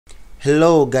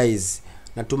Hello guys,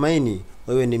 natumaini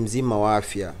wewe ni mzima wa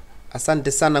afya.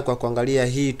 Asante sana kwa kuangalia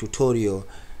hii tutorial.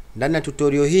 Ndani ya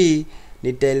tutorial hii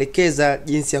nitaelekeza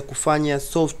jinsi ya kufanya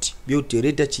soft beauty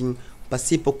retouching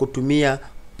pasipo kutumia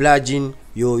plugin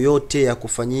yoyote ya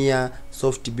kufanyia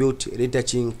soft beauty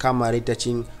retouching kama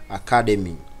Retouching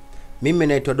Academy. Mimi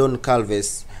naitwa Don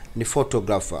Calves, ni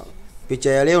photographer.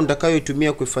 Picha ya leo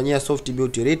nitakayoitumia kufanyia soft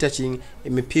beauty retouching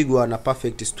imepigwa na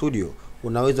Perfect Studio.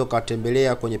 Unaweza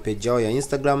ukatembelea kwenye page yao ya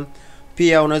Instagram.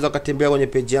 Pia unaweza ukatembelea kwenye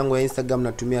page yangu ya Instagram,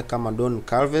 natumia kama Don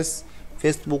Calves,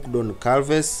 Facebook Don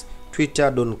Calves,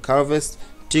 Twitter Don Calves,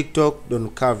 TikTok Don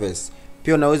Calves.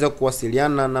 Pia unaweza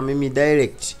kuwasiliana na mimi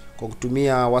direct kwa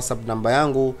kutumia WhatsApp namba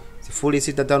yangu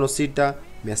 0656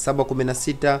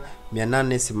 716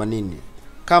 880.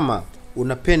 Kama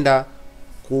unapenda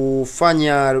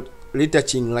kufanya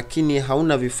retouching lakini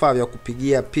hauna vifaa vya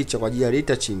kupigia picha kwa ajili ya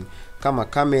retouching kama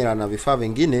kamera na vifaa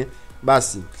vingine,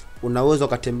 basi unaweza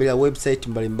ukatembelea website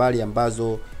mbalimbali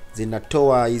ambazo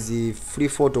zinatoa hizi free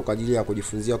photo kwa ajili ya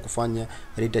kujifunzia kufanya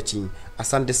retouching.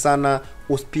 Asante sana.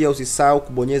 Pia usisahau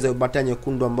kubonyeza button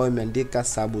nyekundu ambayo imeandika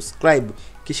subscribe,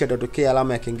 kisha itatokea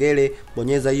alama ya kengele.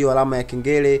 Bonyeza hiyo alama ya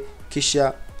kengele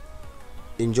kisha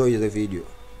enjoy the video.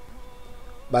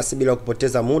 Basi bila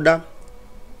kupoteza muda,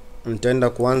 nitaenda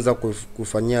kuanza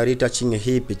kufanyia retouching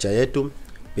hii picha yetu.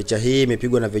 Picha hii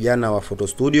imepigwa na vijana wa photo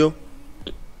studio.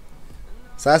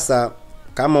 Sasa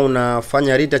kama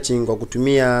unafanya retouching kwa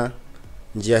kutumia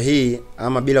njia hii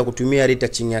ama bila kutumia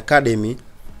Retouching Academy,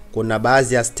 kuna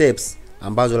baadhi ya steps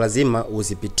ambazo lazima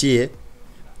uzipitie,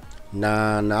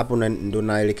 na hapo ndo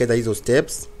naelekeza hizo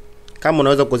steps. Kama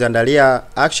unaweza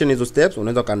kuziandalia action hizo steps,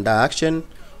 unaweza kuandaa action.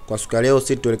 Kwa siku ya leo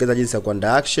sisi tuelekeza jinsi ya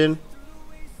kuandaa action.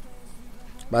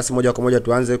 Basi moja kwa moja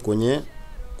tuanze kwenye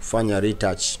kufanya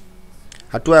retouch.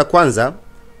 Hatua ya kwanza,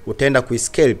 utaenda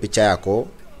kuiscale picha yako.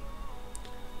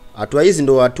 Hatua hizi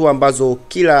ndo hatua ambazo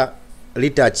kila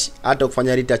retouch, hata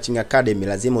kufanya Retouching Academy,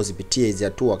 lazima uzipitie hizi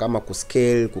hatua, kama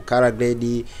kuscale, kucolor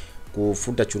grade,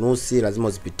 kufuta chunusi, lazima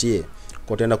uzipitie.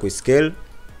 Kwa utaenda kuiscale.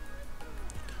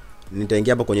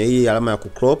 Nitaingia hapa kwenye hii alama ya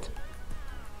kucrop.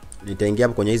 Nitaingia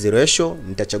hapa kwenye hizi ratio,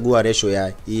 nitachagua ratio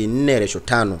ya hii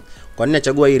 4:5. Kwa nini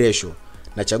nachagua hii ratio?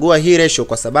 Nachagua hii ratio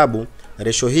kwa sababu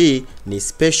ratio hii ni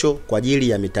special kwa ajili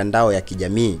ya mitandao ya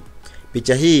kijamii.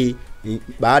 Picha hii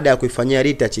baada ya kuifanyia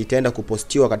retouch itaenda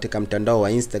kupostiwa katika mtandao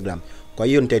wa Instagram. Kwa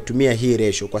hiyo nitaitumia hii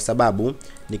ratio kwa sababu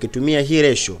nikitumia hii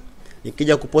ratio,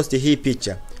 nikija kuposti hii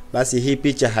picha, basi hii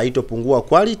picha haitopungua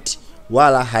quality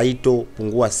wala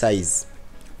haitopungua size.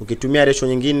 Ukitumia ratio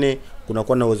nyingine,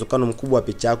 kunakuwa na uwezekano mkubwa wa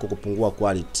picha yako kupungua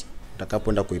quality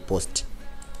utakapoenda kuiposti.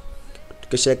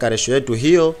 Tukishaweka ratio yetu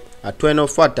hiyo, hatua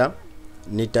inayofuata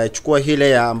nitachukua hii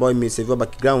layer ambayo imesave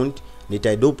background,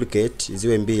 nitaiduplicate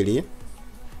ziwe mbili.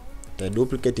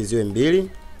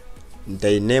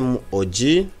 Nitainame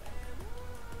OG.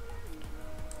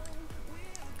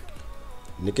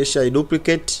 Nikisha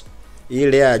iduplicate hii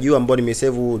layer ya juu ambayo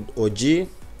nimesave OG,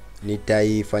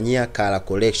 nitaifanyia color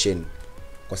correction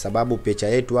kwa sababu picha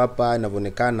yetu hapa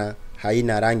inavyoonekana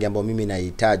haina rangi ambayo mimi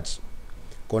nahitaji.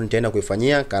 Kwa hiyo nitaenda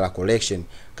kuifanyia color correction.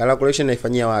 Color correction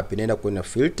naifanyia wapi? Naenda kwenye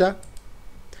filter,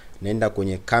 naenda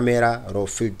kwenye camera raw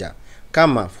filter.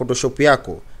 Kama Photoshop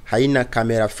yako haina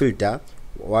camera filter,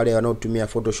 wale wanaotumia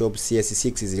Photoshop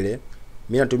CS6 zile,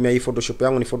 mimi natumia hii Photoshop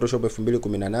yangu ni Photoshop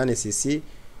 2018 CC.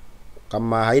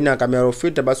 Kama haina camera raw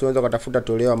filter, basi unaweza kutafuta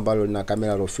toleo ambalo lina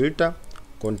camera raw filter.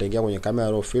 Kwa hiyo nitaingia kwenye camera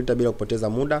raw filter bila kupoteza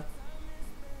muda.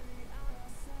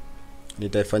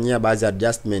 Nitaifanyia baadhi ya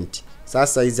adjustment.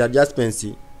 Sasa hizi adjustments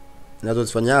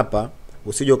ninazozifanya hapa,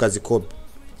 usije ukazikopi.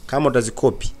 Kama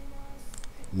utazikopi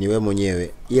ni wewe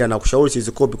mwenyewe, ila nakushauri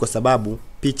usizikopi kwa sababu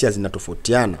picha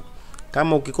zinatofautiana.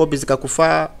 Kama ukikopi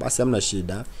zikakufaa, basi hamna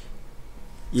shida,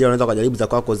 ila unaweza kujaribu za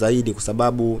kwako zaidi kwa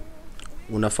sababu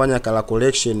unafanya color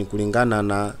correction kulingana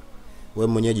na wewe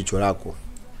mwenyewe jicho lako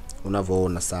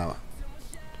unavyoona. Sawa,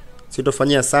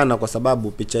 sitofanyia sana kwa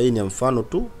sababu picha hii ni mfano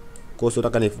tu. Kwa hiyo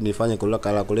nataka nifanye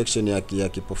color correction ya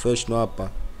kiprofessional hapa,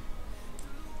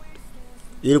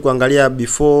 ili kuangalia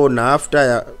before na after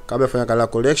ya kabla kufanya color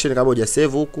correction. Kabla hujasave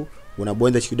huku,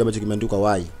 unabonyeza kidude ambacho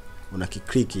kimeandikwa Y,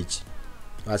 unakiclick hichi,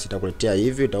 basi itakuletea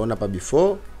hivi. Utaona hapa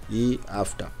before, hii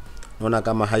after. Unaona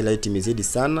kama highlight imezidi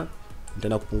sana,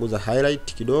 nitaenda kupunguza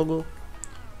highlight kidogo.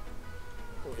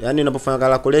 Yaani unapofanya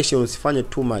color correction usifanye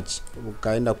too much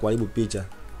ukaenda kuharibu picha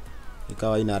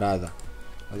ikawa ina ladha.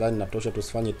 Nadhani natosha,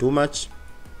 tusifanye too much.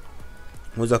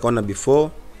 Unaweza kaona before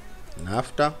na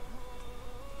after.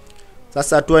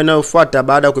 Sasa hatua inayofuata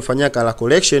baada ya kufanyia color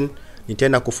correction,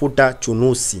 nitaenda kufuta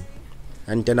chunusi.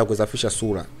 Yaani nitaenda kusafisha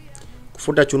sura.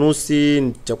 Kufuta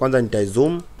chunusi, cha kwanza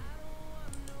nitaizoom.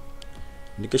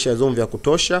 Nikisha zoom vya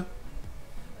kutosha,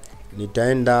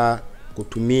 nitaenda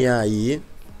kutumia hii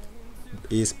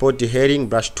spot heading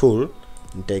brush tool,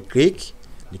 nitai click.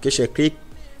 Nikisha click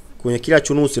kwenye kila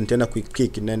chunusi nitaenda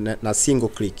click na single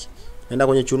click. Nenda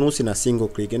kwenye chunusi na single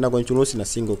click, nenda kwenye chunusi na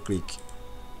single click.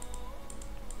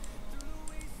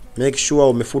 Make sure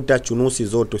umefuta chunusi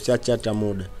zote, usiache hata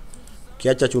moja.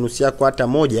 Ukiacha chunusi yako hata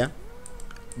moja,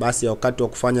 basi wakati wa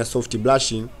kufanya soft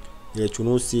blushing ile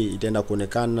chunusi itaenda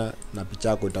kuonekana na picha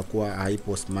yako itakuwa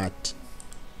haipo smart.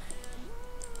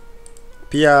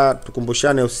 Pia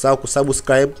tukumbushane usisahau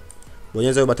kusubscribe.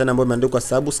 Bonyeza hiyo button ambayo imeandikwa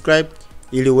subscribe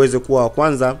ili uweze kuwa wa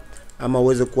kwanza ama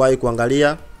uweze kuwahi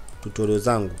kuangalia tutorial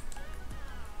zangu.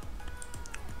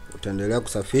 Utaendelea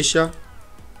kusafisha.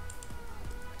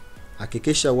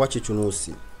 Hakikisha uache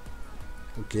chunusi.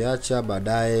 Ukiacha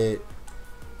baadaye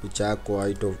picha yako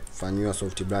haitofanywa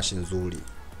soft blush nzuri.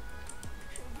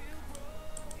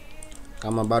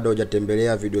 Kama bado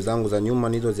hujatembelea video zangu za nyuma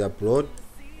nilizo upload,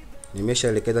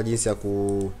 nimeshaelekeza jinsi ya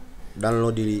ku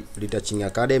download Retouching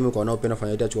Academy kwa wanaopenda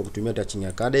kufanya retouch kwa kutumia Retouching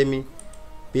Academy.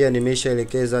 Pia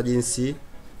nimeshaelekeza jinsi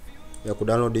ya ku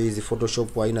download hizi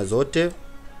Photoshop aina zote.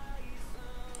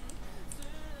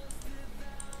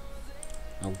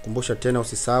 Na kukumbusha tena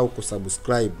usisahau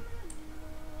kusubscribe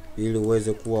ili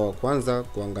uweze kuwa wa kwanza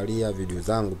kuangalia video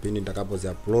zangu pindi nitakapozi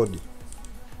upload.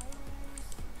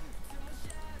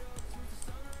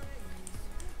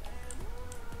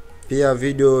 Pia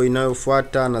video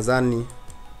inayofuata nadhani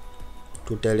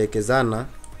tutaelekezana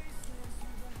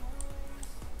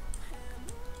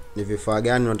ni vifaa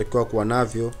gani unatakiwa kuwa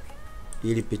navyo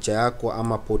ili picha yako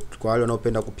ama kwa wale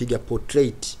wanaopenda kupiga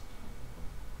portrait,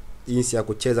 jinsi ya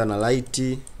kucheza na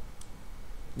light,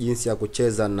 jinsi ya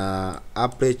kucheza na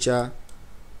aperture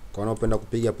kwa wanaopenda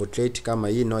kupiga portrait kama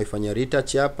hii naoifanya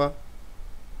retouch hapa.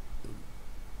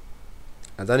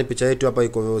 Nadhani picha yetu hapa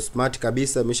iko smart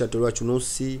kabisa, imeshatolewa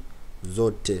chunusi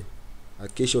zote.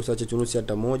 Hakikisha usiache chunusi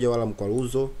hata moja wala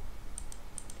mkwaruzo.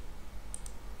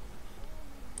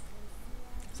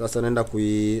 Sasa naenda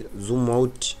zoom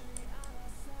out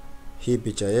hii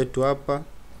picha yetu hapa.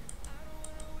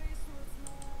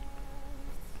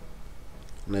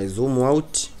 Na zoom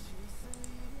out.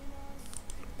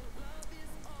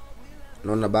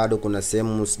 Naona bado kuna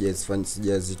sehemu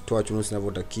sijazitoa chunusi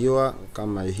zinavyotakiwa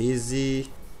kama hizi.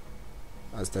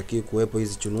 Hazitaki kuwepo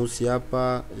hizi chunusi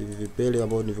hapa, hivi vipele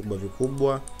ambavyo ni vikubwa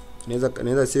vikubwa.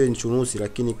 Inaweza siwe ni chunusi,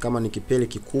 lakini kama ni kipele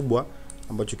kikubwa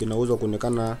ambacho kinauzwa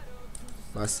kuonekana,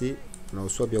 basi na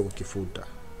uswapi ya kukifuta.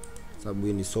 Sababu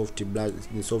hii ni soft blush,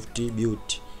 ni soft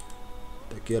beauty.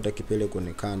 Takiwa hata kipele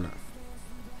kuonekana.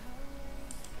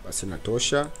 Basi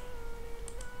natosha.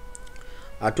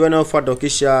 Hatua inayofuata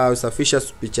ukisha usafisha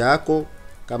picha yako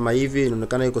kama hivi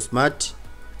inaonekana iko smart.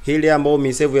 Hili ambayo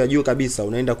umesave ya juu kabisa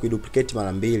unaenda kuiduplicate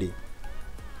mara mbili.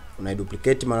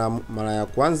 Unaiduplicate mara ya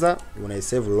kwanza,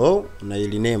 unaisave low,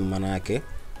 unairename maana yake.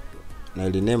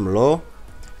 Unairename low.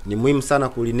 Ni muhimu sana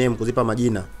kurename, kuzipa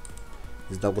majina.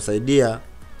 Zitakusaidia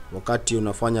wakati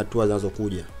unafanya hatua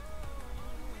zinazokuja.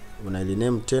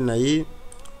 Unairename tena hii,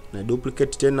 na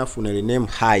duplicate tena, unairename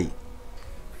high.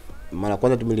 Mara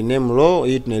kwanza tumerename low,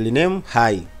 hii tunairename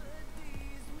high.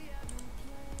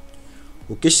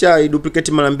 Ukisha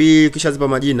duplicate mara mbili, kisha zipa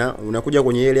majina, unakuja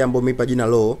kwenye ile ambayo umeipa jina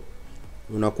low,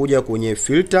 unakuja kwenye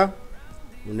filter,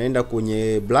 unaenda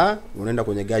kwenye blur, unaenda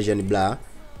kwenye Gaussian blur,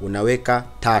 unaweka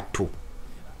 3.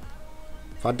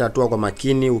 Fuata hatua kwa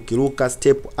makini, ukiruka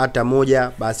step hata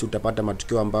moja basi utapata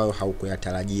matukio ambayo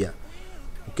haukuyatarajia.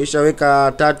 Ukishaweka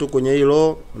 3 kwenye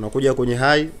hilo, unakuja kwenye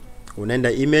high,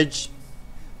 unaenda image,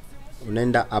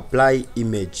 unaenda apply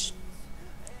image.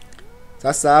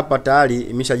 Sasa hapa tayari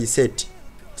imeshajiset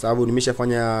sababu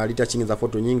nimeshafanya retouching za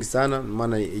photo nyingi sana,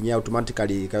 maana yenyewe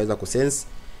automatically ikaweza kusense.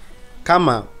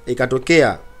 Kama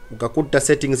ikatokea ukakuta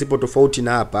settings zipo tofauti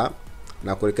na hapa,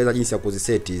 na kuelekeza jinsi ya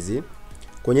kuziset hizi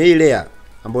kwenye hii layer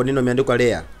ambayo neno imeandikwa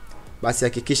layer, basi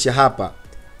hakikisha hapa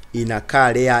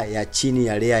inakaa layer ya chini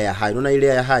ya layer ya high. Unaona ile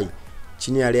layer ya high,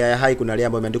 chini ya layer ya high kuna layer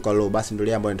ambayo imeandikwa low, basi ndio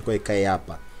layer ambayo inatakiwa ikae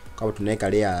hapa. Kama tunaweka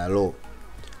layer ya low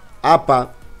hapa,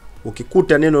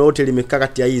 ukikuta neno lote limekaa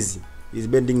kati ya hizi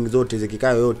blending zote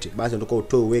zikikaa yote, basi unataka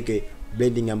utoe uweke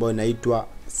blending ambayo inaitwa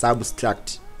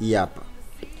subtract hii hapa.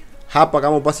 Hapa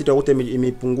kama opacity yote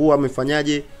imepungua,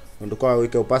 umefanyaje? Unataka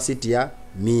uweke opacity ya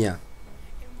 100.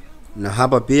 Na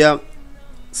hapa pia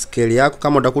scale yako,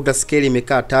 kama utakuta scale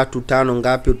imekaa 3, 5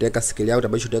 ngapi, utaweka scale yako,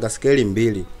 utabadilisha utaweka scale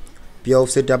 2. Pia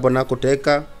offset hapo nako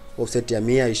utaweka offset ya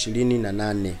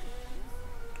 128.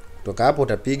 Kutoka hapo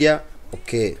utapiga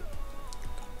okay.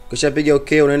 Kisha piga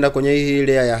okay, unaenda kwenye hii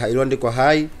ile ya iliyoandikwa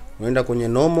high, unaenda kwenye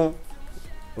normal,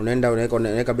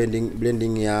 unaweka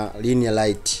blending ya linear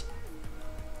light.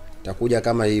 itakuja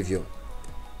kama hivyo.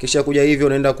 Kisha kuja hivyo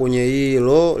unaenda kwenye hii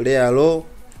layer low,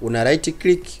 una right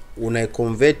click, una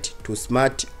convert to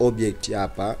smart object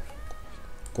hapa.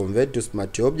 Convert to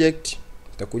smart object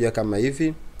itakuja kama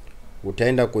hivi.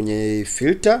 Utaenda kwenye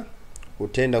filter,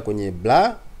 utaenda kwenye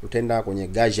blur, utaenda kwenye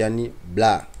Gaussian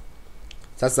blur.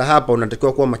 Sasa hapa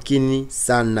unatakiwa kuwa makini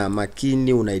sana,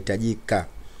 makini unahitajika.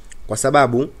 Kwa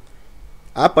sababu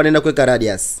hapa naenda kuweka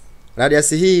radius. Radius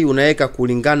hii unaweka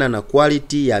kulingana na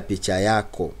quality ya picha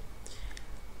yako.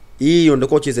 Hii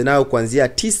unataka ucheze nayo kuanzia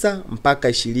 9 mpaka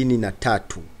 23.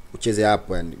 Ucheze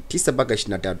hapo yani 9 mpaka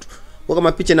 23. Kwa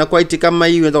kama picha na quality kama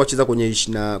hii unaweza kucheza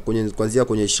kwenye kuanzia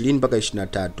kwenye 20 mpaka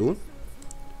 23.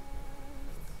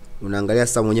 Unaangalia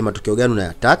sasa mwenyewe matokeo gani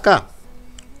unayataka.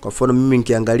 Kwa mfano mimi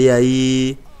nikiangalia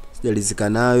hii sijalizika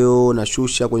nayo,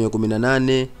 nashusha kwenye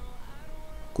 18.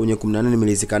 Kwenye 18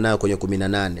 nimelizika nayo kwenye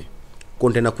 18. Kwa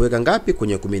nitaenda kuweka ngapi?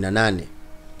 Kwenye 18.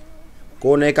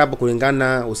 Kwa unaweka hapo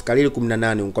kulingana, usikalili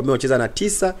 18. Unakwambia unacheza na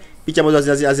 9, picha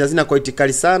ambazo hazina quality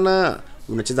kali sana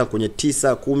unacheza kwenye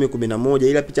 9, 10, 11,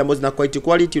 ila picha ambazo zina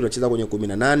quality unacheza kwenye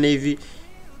 18 hivi,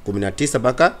 19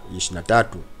 mpaka 23.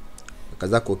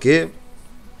 Kazako okay.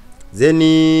 Then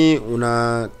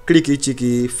una click hichi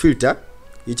ki filter,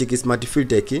 hichi ki smart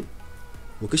filter hiki.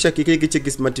 Ukisha click hichi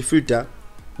ki smart filter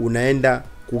unaenda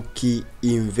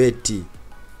kuki-invert.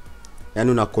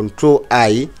 Yaani una control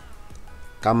I.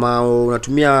 Kama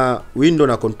unatumia Windows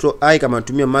na control I, kama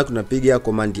unatumia Mac unapiga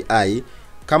command I.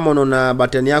 Kama unaona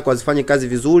button yako hazifanyi kazi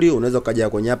vizuri, unaweza ukaja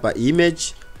kwenye hapa image,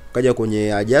 ukaja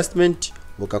kwenye adjustment,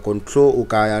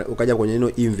 ukaja kwenye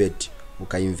neno invert,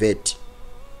 uka-invert.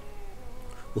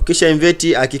 Ukisha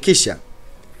invert hakikisha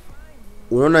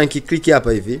unaona nikiklik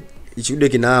hapa hivi, hichi kidude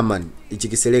kinaama, hichi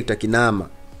kiselector kinaama.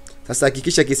 Sasa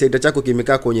hakikisha kiselector chako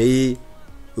kimekaa kwenye hii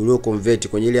ulio convert,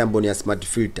 kwenye ile ambayo ni ya smart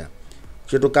filter.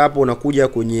 Ukitoka hapo unakuja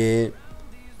kwenye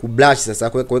kubrush, sasa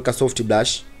kuweka soft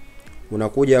brush.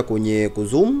 Unakuja kwenye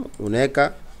kuzoom,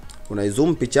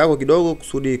 unaizoom picha yako kidogo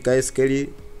kusudi ikae scale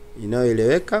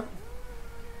inayoeleweka.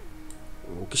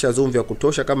 Ukisha zoom vya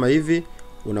kutosha kama hivi,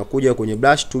 unakuja kwenye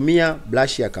brush, tumia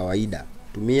brush ya kawaida.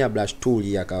 Tumia brush tool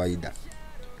ya kawaida.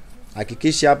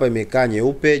 Hakikisha hapa imekaa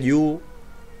nyeupe juu.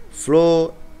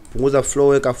 Flow, punguza flow,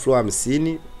 weka flow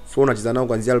 50. Flow unacheza nao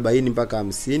kuanzia 40 mpaka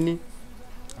 50.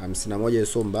 51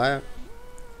 sio mbaya.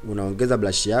 Unaongeza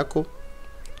brush yako.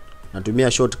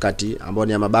 Natumia shortcut ambayo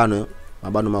ni ya mabano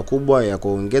makubwa ya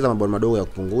kuongeza, mabano madogo ya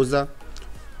kupunguza.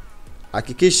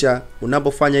 Hakikisha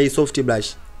unapofanya hii soft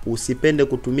brush usipende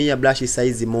kutumia brush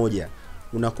size moja.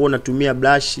 Unakuwa unatumia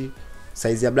brush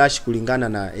size ya brush kulingana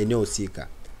na eneo husika.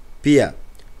 Pia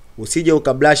usije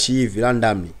ukabrush hivi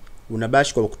randomly. Una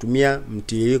brush kwa kutumia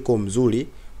mtiririko mzuri.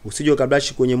 Usije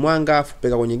ukabrush kwenye mwanga afu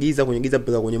peka kwenye giza, kwenye giza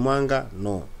peka kwenye mwanga.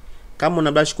 No. Kama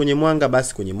una brush kwenye mwanga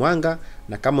basi kwenye mwanga,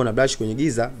 na kama una brush kwenye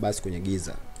giza basi kwenye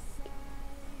giza.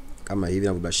 Kama hivi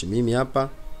na brush mimi hapa,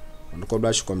 unakuwa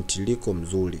brush kwa mtiririko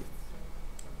mzuri.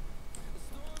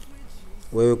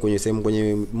 Wewe kwenye sehemu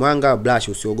kwenye mwanga brush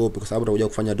usiogope, kwa sababu utakuja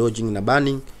kufanya dodging na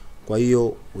burning. Kwa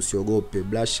hiyo usiogope,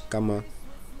 brush kama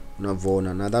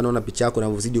unavyoona. Nadhani unaona picha yako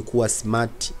inavyozidi kuwa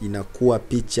smart, inakuwa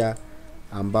picha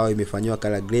ambayo imefanywa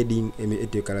color grading,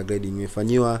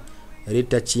 imefanywa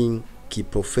retouching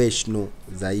kiprofessional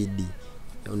zaidi.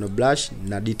 Una brush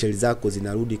na details zako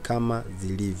zinarudi kama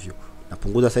zilivyo.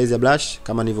 Napunguza size ya brush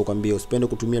kama nilivyokuambia, usipende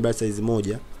kutumia brush size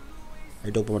moja,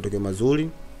 haitakupa matokeo mazuri.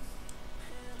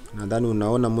 Nadhani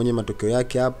unaona mwenye matokeo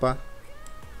yake hapa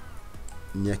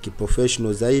ni ya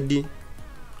kiprofessional zaidi.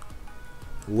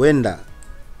 Huenda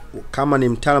kama ni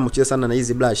mtaalamu cheza sana na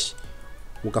hizi brush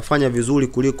ukafanya vizuri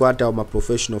kuliko hata wa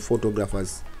professional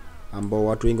photographers ambao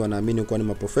watu wengi wanaamini kwa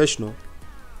ni professional,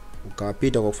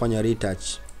 ukawapita kwa kufanya retouch.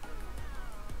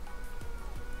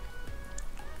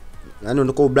 Yaani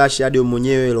unataka brush hadi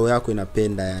mwenyewe roho yako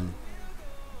inapenda yani.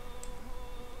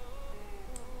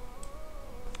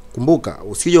 Kumbuka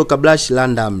usije ukabrush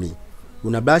randomly.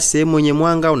 Una brush sehemu yenye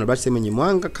mwanga, una brush sehemu yenye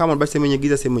mwanga, kama una brush sehemu yenye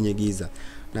giza, sehemu yenye giza.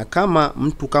 Na kama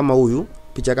mtu kama huyu,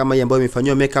 picha kama hii ambayo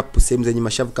imefanywa makeup sehemu zenye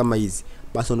mashavu kama hizi,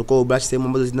 basi unataka brush sehemu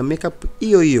ambazo zina makeup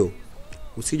hiyo hiyo.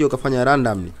 Usije ukafanya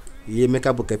randomly, ile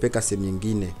makeup ukaipeka sehemu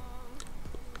nyingine.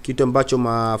 Kitu ambacho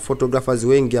ma photographers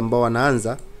wengi ambao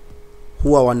wanaanza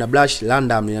huwa wana brush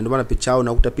randomly, na ndio maana picha yao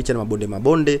unakuta picha na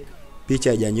mabonde, picha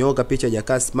haijanyoka, picha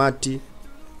haijakaa smart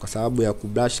kwa sababu ya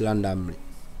kubrush randomly.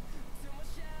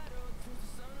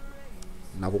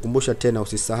 Na kukumbusha tena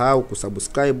usisahau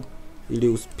kusubscribe ili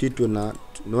usipitwe na,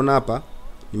 unaona hapa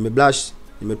nimebrush,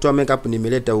 nimetoa makeup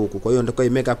nimeleta huku. Kwa hiyo ndio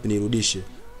makeup nirudishe.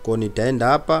 Kwa hiyo nitaenda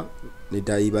hapa,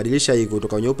 nitaibadilisha hii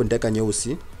kutoka nyeupe nitaweka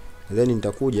nyeusi. Then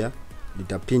nitakuja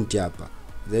nitapint hapa.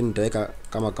 then nitaweka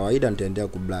kama kawaida, nitaendelea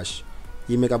kublush.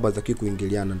 Hii makeup hazitaki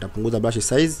kuingiliana. Nitapunguza brush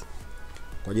size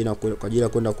kwa ajili ya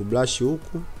kwenda kublush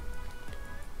huku.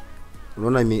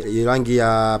 Unaona rangi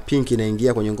ya pink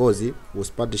inaingia kwenye ngozi,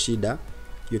 usipate shida.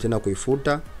 Hiyo tena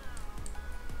kuifuta,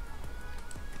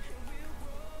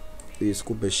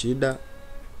 isikupe shida.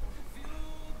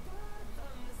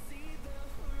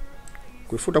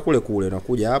 Kuifuta kule kule,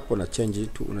 unakuja hapo na change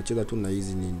tu, unacheza tu na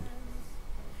hizi nini.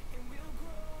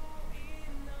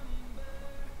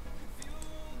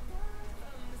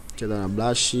 Cheza na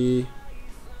blush.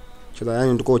 Cheza,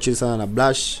 yani ndiko ucheze sana na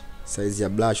blush, size ya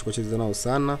blush kucheza nao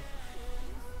sana.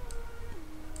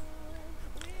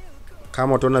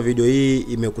 Kama utaona video hii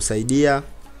imekusaidia,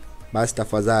 basi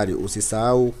tafadhali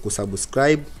usisahau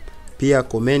kusubscribe, pia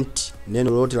comment neno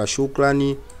lolote la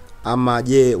shukrani, ama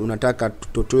je unataka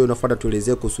tutorial unafuata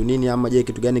tuelezee kuhusu nini, ama je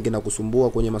kitu gani kinakusumbua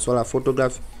kwenye masuala ya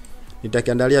photography.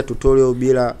 Nitakiandalia tutorial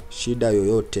bila shida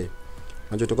yoyote.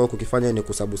 Unachotakiwa kukifanya ni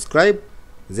kusubscribe,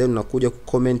 then unakuja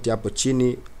kucomment hapo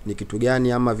chini ni kitu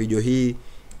gani, ama video hii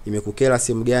imekukera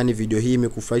sehemu gani, video hii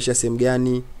imekufurahisha sehemu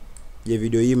gani, je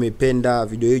video hii umeipenda,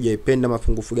 video hii hujaipenda,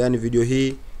 mapungufu gani video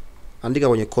hii. Andika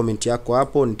kwenye comment yako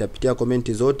hapo, nitapitia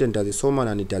comment zote, nitazisoma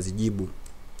na nitazijibu.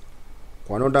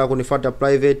 Kwa wanaotaka kunifuata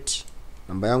private,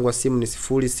 namba yangu ya simu ni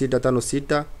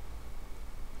 0656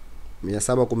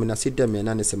 716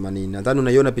 880. Nadhani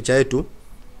unaiona picha yetu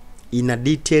ina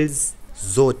details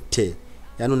zote.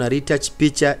 Yaani una retouch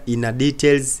picha ina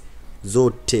details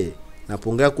zote.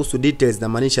 Napoongea kuhusu details na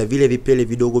maanisha vile vipele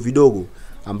vidogo vidogo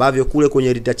ambavyo kule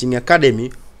kwenye Retouching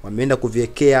Academy wameenda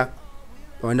kuviwekea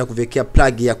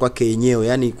plug ya kwake yenyewe.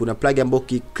 Yaani kuna plug ambayo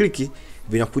ukiklik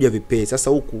vinakuja vipele. Sasa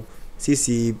huku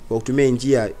sisi kwa kutumia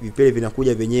njia vipele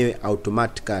vinakuja wenyewe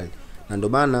automatically. Na ndio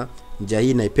maana njia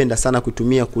hii naipenda sana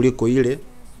kutumia kuliko ile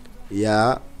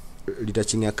ya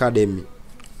Retouching Academy.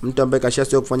 Mtu ambaye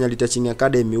kashazoea kufanya Retouching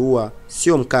Academy huwa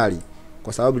sio mkali,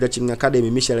 kwa sababu Retouching Academy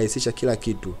imesharahisisha kila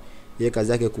kitu. Yeye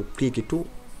kazi yake kuklik tu,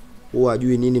 huwa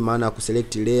ajui nini maana ya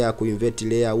kuselect layer, kuinvert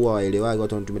layer, huwa waelewagi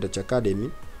watu wanatumia Retouch Academy.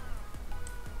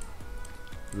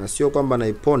 Na sio kwamba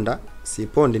naiponda,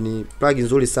 sipondi, ni plug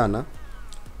nzuri sana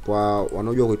kwa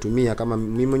wanaojua kuitumia kama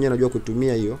mimi mwenyewe najua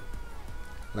kuitumia hiyo.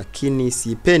 Lakini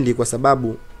siipendi kwa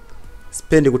sababu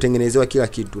sipendi kutengenezewa kila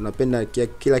kitu. Napenda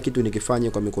kila kitu nikifanye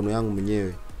kwa mikono yangu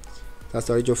mwenyewe.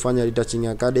 Sasa walichofanya Retouching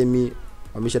Academy,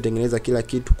 wameshatengeneza kila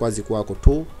kitu kwazi kwako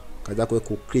tu. Kazi yako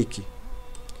ku click,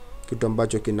 kitu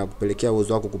ambacho kinakupelekea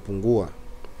uwezo wako kupungua.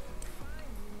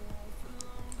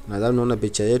 Nadhani unaona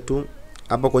picha yetu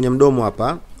hapa kwenye mdomo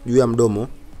hapa, juu ya mdomo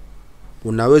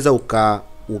unaweza uka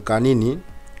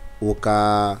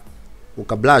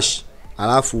blush,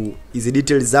 alafu hizi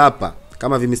details hapa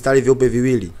kama vimistari vyeupe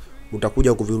viwili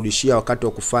utakuja kuvirudishia wakati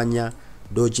wa kufanya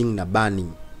dodging na burning.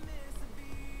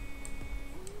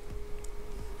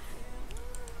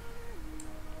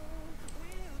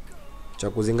 Cha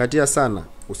kuzingatia sana,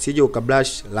 usije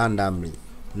ukablush randomly.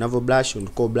 Unavyo blush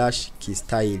unako blush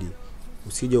kistyle.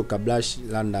 Usije ukablush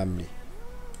randomly.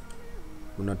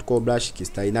 Unataka blush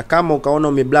kistyle. Na kama ukaona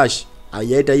umeblush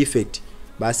haijaita effect,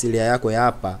 basi layer yako ya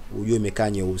hapa ujue imekaa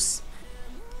nyeusi.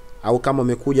 Au kama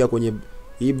umekuja kwenye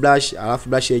hii blush alafu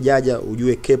blush haijaja,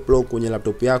 ujue cap lock kwenye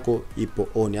laptop yako ipo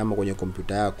on, ama kwenye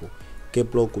kompyuta yako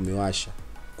cap lock umewasha.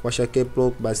 Kuwasha cap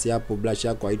lock, basi hapo blush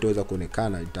yako haitaweza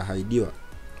kuonekana, itahaidiwa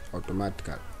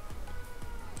automatically.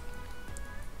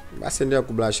 Basi endelea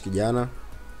kublush kijana.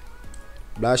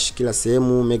 Blush kila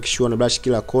sehemu, make sure na blush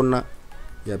kila kona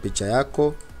ya picha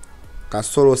yako,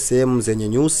 kasoro sehemu zenye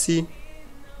nyusi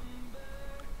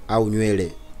au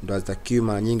nywele ndio hazitakiwi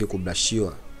mara nyingi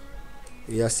kublashiwa.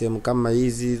 Ya sehemu kama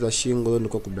hizi za shingo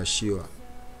ndio kublashiwa.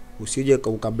 Usije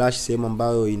ukablash sehemu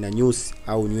ambayo ina nyusi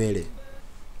au nywele.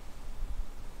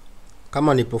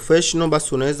 Kama ni professional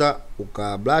basi unaweza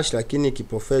ukablush, lakini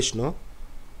kiprofessional,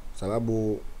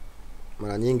 sababu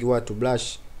mara nyingi watu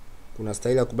blush kuna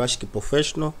style ya kublush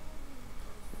kiprofessional.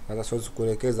 Sasa siwezi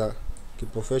kuelekeza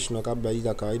kiprofessional kabla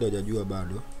hizo kawaida hujajua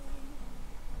bado.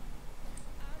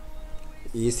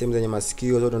 Hii sehemu zenye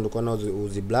masikio zote ndio kwa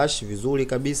uziblush vizuri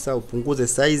kabisa, upunguze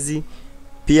size,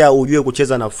 pia ujue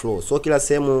kucheza na flow. So kila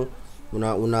sehemu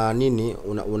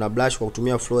una blush kwa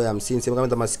kutumia flow ya 50. Sehemu kama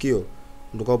za masikio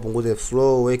ndio kwa upunguze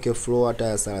flow, weke flow hata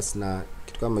ya 30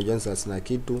 kitu kama 30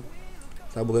 kitu.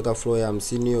 Sababu weka flow ya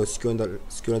 50 hiyo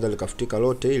sikio ndio likafutika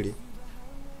lote ili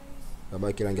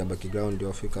babaki rangi ya background ndio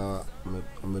afika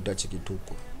umetouch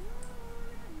kituko.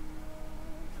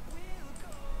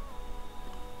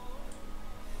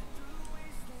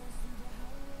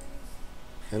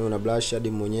 Yaani una blush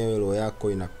hadi mwenyewe roho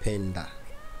yako inapenda.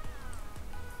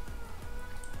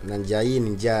 Na njia hii ni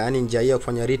njia, yani njia hii ya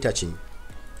kufanya retouching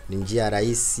ni njia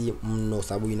rahisi mno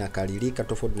sababu inakalilika,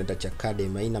 tofauti na Retouch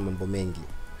Academy haina mambo mengi.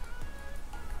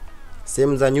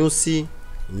 Sehemu za nyusi,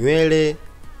 nywele,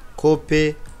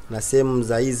 kope na sehemu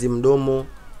za hizi mdomo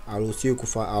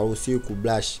haruhusiwi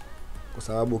kublush, kwa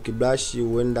sababu ukiblush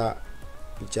huenda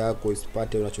picha yako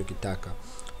isipate unachokitaka.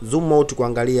 Zoom out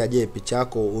kuangalia, je, picha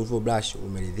yako ulivyo blush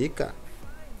umeridhika?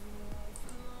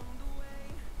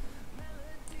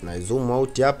 Na zoom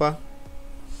out hapa,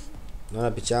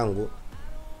 naona picha yangu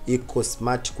iko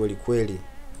smart kweli kweli.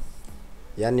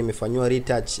 Yaani imefanywa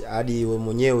retouch hadi wewe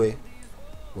mwenyewe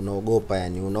unaogopa,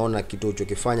 yani unaona kitu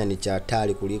ulichokifanya ni cha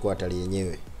hatari kuliko hatari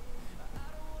yenyewe.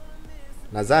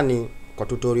 Nadhani kwa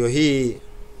tutorial hii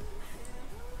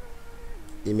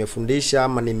imefundisha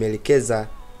ama nimeelekeza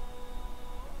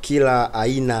kila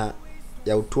aina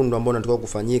ya utundu ambao unatakiwa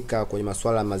kufanyika kwenye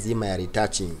masuala mazima ya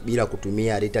retouching bila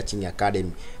kutumia Retouching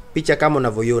Academy. Picha kama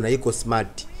unavyoiona iko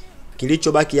smart.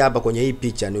 Kilichobaki hapa kwenye hii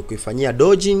picha ni kuifanyia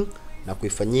dodging na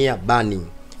kuifanyia burning.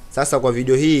 Sasa kwa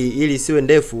video hii, ili isiwe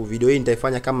ndefu, video hii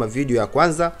nitaifanya kama video ya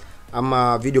kwanza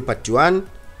ama video part 1,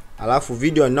 alafu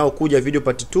video inayokuja video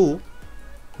part 2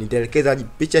 nitaelekeza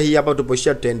picha hii hapa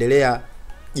tupoishia, tutaendelea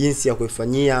jinsi ya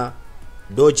kuifanyia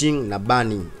dodging na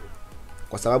burning.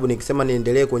 Kwa sababu nikisema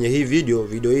niendelee kwenye hii video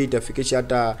hii itafikisha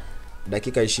hata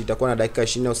dakika 20, itakuwa na dakika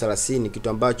 20 au 30, kitu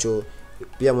ambacho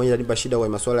pia mwenyewe inanipa shida kwa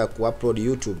masuala ya kuupload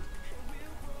YouTube.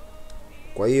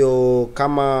 Kwa hiyo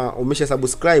kama umesha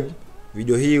subscribe,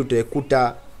 video hii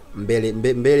utaikuta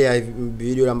mbele ya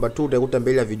video namba 2, utaikuta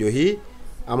mbele ya video hii,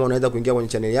 ama unaweza kuingia kwenye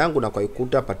channel yangu na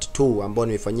kuikuta part 2 ambayo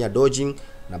nimefanyia dodging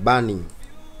na burning.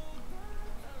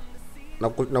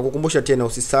 Na kukumbusha tena,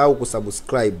 usisahau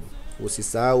kusubscribe.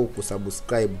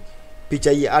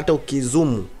 Picha hii hata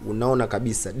ukizoom unaona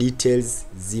kabisa details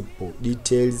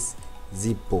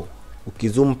zipo.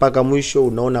 Ukizoom mpaka mwisho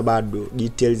unaona bado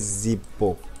details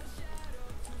zipo.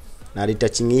 Na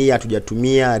retouching hii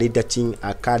hatujatumia Retouching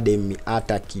Academy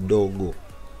hata kidogo.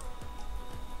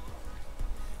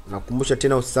 Nakukumbusha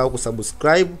tena, usisahau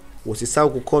kusubscribe, usisahau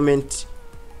kucomment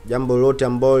jambo lolote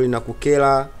ambalo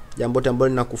linakukera, jambo lolote ambalo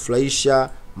linakufurahisha,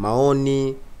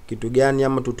 maoni, kitu gani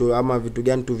ama vitu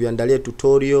gani tuviandalie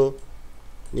tutorial.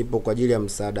 Nipo kwa ajili ya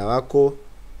msaada wako.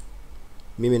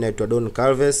 Mimi naitwa Don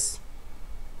Calves.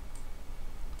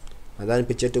 Nadhani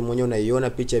picha yetu mwenyewe unaiona,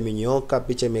 picha imenyooka,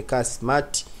 picha imekaa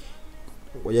smart.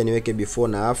 Ngoja niweke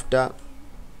before na after.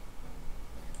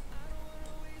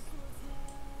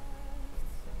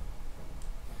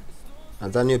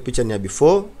 Nadhani hiyo picha ni ya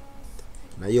before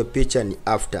na hiyo picha ni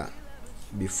after.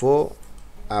 Before,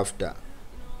 after.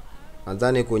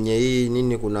 Nadhani kwenye hii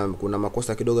nini kuna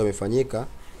makosa kidogo yamefanyika.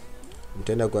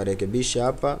 Nitaenda kurekebisha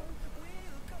hapa.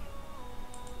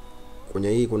 Kwenye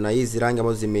hii kuna hizi rangi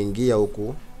ambazo zimeingia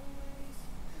huku.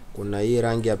 Kuna hii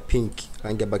rangi ya pink,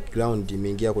 rangi ya background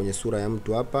imeingia kwenye sura ya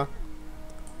mtu hapa.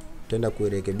 Nitaenda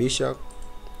kuirekebisha.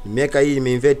 Nimeweka hii,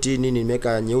 nimeinvert hii nini,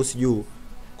 nimeweka nyeusi juu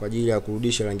kwa ajili ya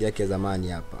kurudisha rangi yake ya zamani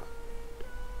hapa.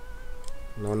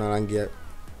 Naona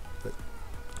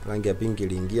rangi ya pink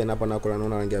iliingia, na hapa nako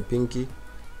naona rangi ya pink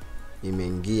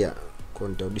imeingia. Kwa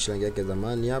nitarudisha rangi yake ya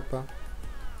zamani hapa.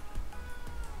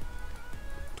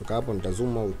 Toka hapo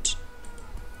nitazoom out.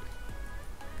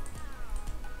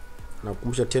 Na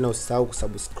kukumbusha tena, usisahau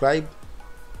kusubscribe.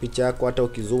 Picha yako hata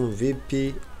ukizoom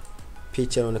vipi,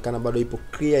 picha inaonekana bado ipo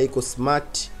clear, iko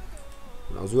smart.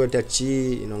 Na uzuri Retouch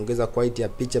inaongeza quality ya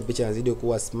picha, picha inazidi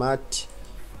kuwa smart.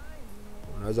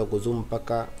 Unaweza kuzoom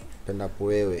mpaka pendapo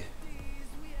wewe.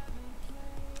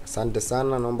 Asante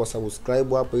sana, naomba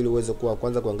subscribe hapo ili uweze kuwa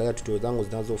kwanza kuangalia tutorial zangu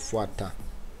zinazofuata.